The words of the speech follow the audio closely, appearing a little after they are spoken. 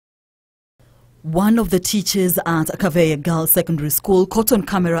One of the teachers at Keveye Girls Secondary School caught on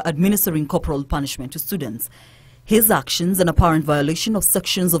camera administering corporal punishment to students. His actions an apparent violation of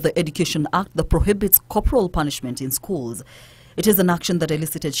sections of the Education Act that prohibits corporal punishment in schools. It is an action that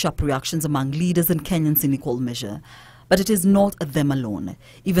elicited sharp reactions among leaders and Kenyans in equal measure. But it is not them alone.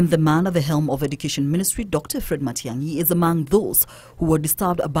 Even the man at the helm of Education Ministry, Dr. CS Matiang'i, is among those who were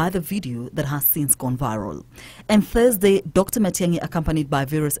disturbed by the video that has since gone viral. And Thursday, Dr. Matiang'i, accompanied by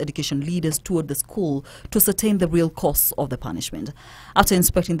various education leaders, toured the school to ascertain the real cause of the punishment. After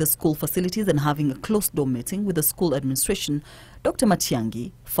inspecting the school facilities and having a closed-door meeting with the school administration, Dr.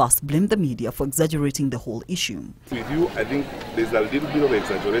 Matiang'i first blamed the media for exaggerating the whole issue. With you, I think there's a little bit of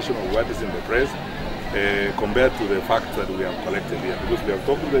exaggeration of what is in the press. Compared to the facts that we have collected here. Because we have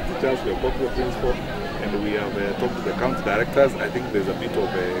talked to the teachers, we have talked to the principal, and we have talked to the county directors. I think there's a bit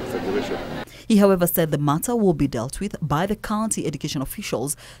of exaggeration. He, however, said the matter will be dealt with by the county education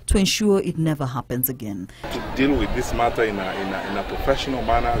officials to ensure it never happens again. To deal with this matter in a professional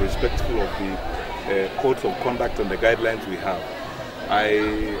manner, respectful of the codes of conduct and the guidelines we have.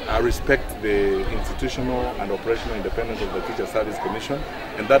 I respect the institutional and operational independence of the Teacher Service Commission,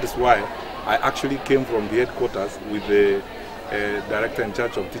 and that is why I actually came from the headquarters with the Director in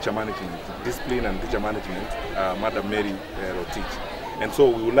charge of Teacher Management, Discipline and Teacher Management, Madam Mary Rotich. And so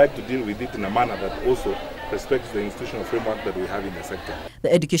we would like to deal with it in a manner that also respects the institutional framework that we have in the sector.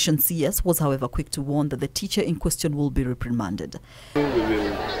 The Education CS was, however, quick to warn that the teacher in question will be reprimanded. We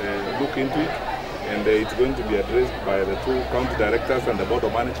will look into it, and it's going to be addressed by the two county directors and the board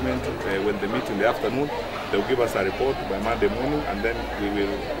of management when they meet in the afternoon. They'll give us a report by Monday morning, and then we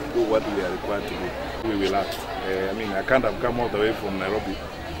will do what we are required to do. We will act. I can't have come all the way from Nairobi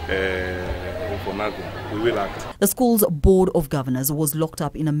for nothing. We will act. The school's board of governors was locked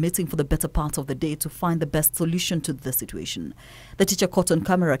up in a meeting for the better part of the day to find the best solution to the situation. The teacher caught on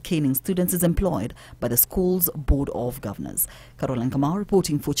camera caning students is employed by the school's board of governors. Caroline Kamau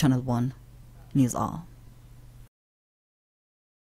reporting for Channel 1 News Hour.